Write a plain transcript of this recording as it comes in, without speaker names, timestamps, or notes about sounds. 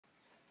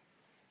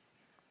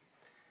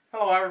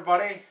Hello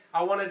everybody,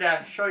 I wanted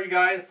to show you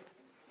guys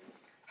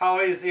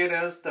how easy it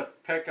is to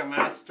pick a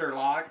master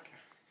lock.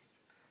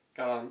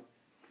 Got a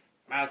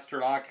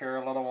master lock here,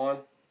 a little one.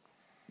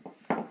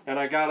 And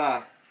I got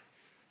a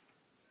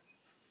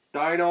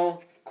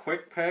Dyno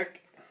Kwick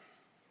Pick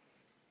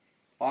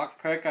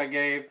lock pick. I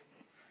gave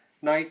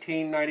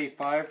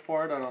 $19.95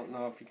 for it. I don't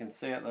know if you can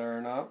see it there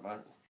or not,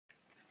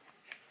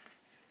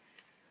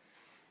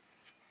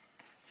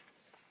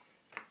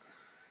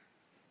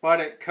 but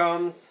it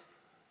comes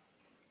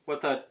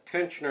with a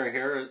tensioner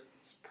here.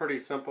 It's pretty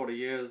simple to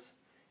use.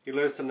 You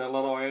loosen the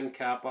little end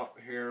cap up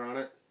here on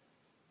it,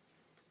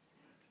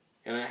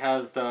 and it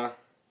has the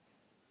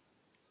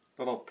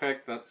little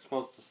pick that's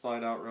supposed to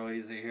slide out real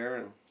easy here,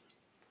 and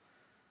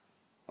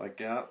like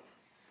that.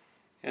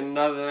 And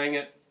another thing,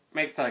 it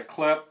makes a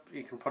clip.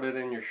 You can put it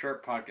in your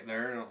shirt pocket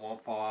there and it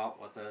won't fall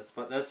out with this.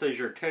 But this is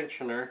your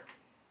tensioner.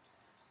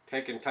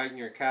 Take and tighten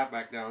your cap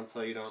back down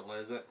so you don't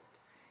lose it.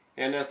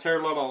 And this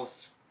here little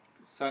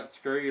set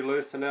screw, you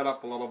loosen it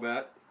up a little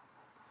bit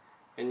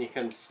and you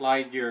can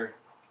slide your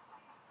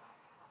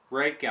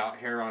rake out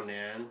here on the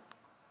end,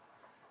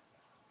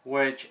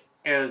 which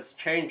is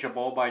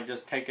changeable by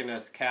just taking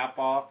this cap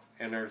off,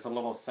 and there's a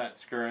little set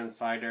screw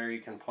inside there. You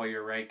can pull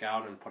your rake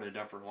out and put a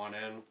different one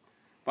in,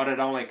 but it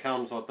only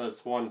comes with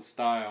this one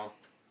style.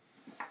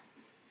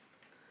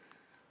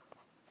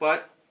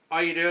 But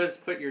all you do is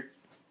put your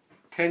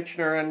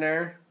tensioner in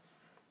there,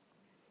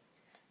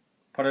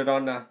 put it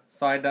on the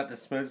side that the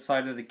smooth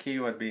side of the key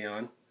would be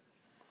on,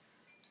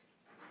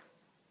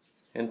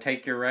 and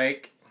take your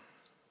rake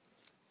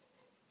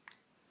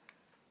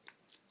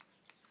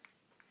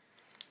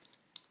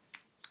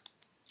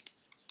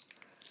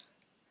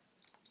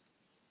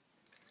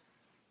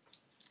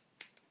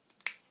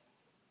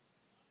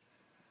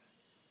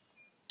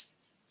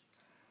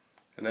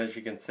and as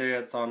you can see,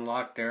 it's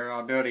unlocked there.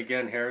 I'll do it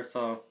again here,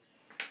 so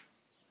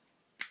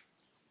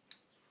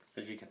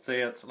as you can see,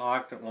 it's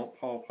locked. It won't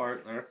fall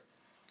apart there.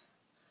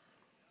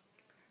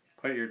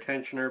 Put your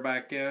tensioner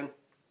back in.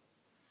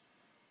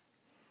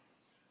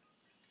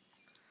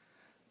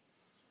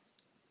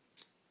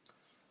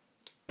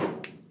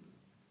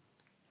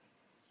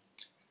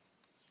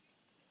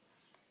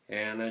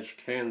 And as you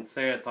can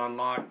see, it's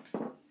unlocked.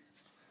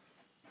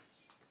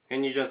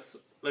 And you just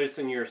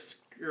loosen your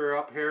screw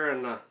up here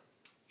and the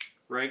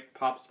rake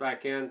pops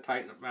back in,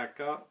 tighten it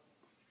back up.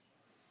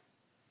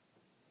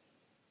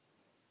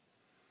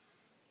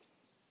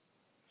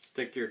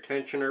 Stick your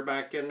tensioner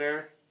back in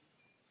there,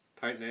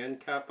 tighten the end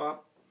cap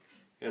up,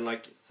 and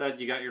like I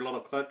said, you got your little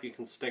clip. You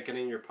can stick it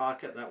in your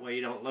pocket, that way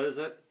you don't lose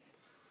it.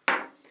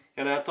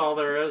 And that's all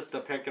there is to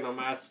picking a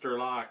master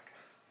lock.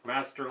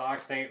 Master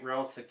locks ain't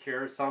real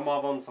secure. Some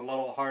of them's a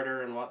little harder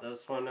than what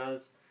this one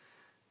is,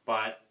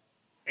 but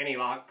any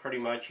lock pretty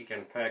much you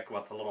can pick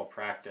with a little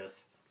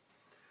practice.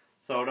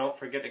 So don't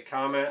forget to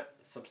comment,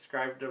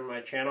 subscribe to my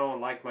channel,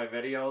 and like my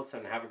videos,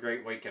 and have a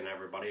great weekend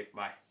everybody.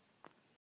 Bye.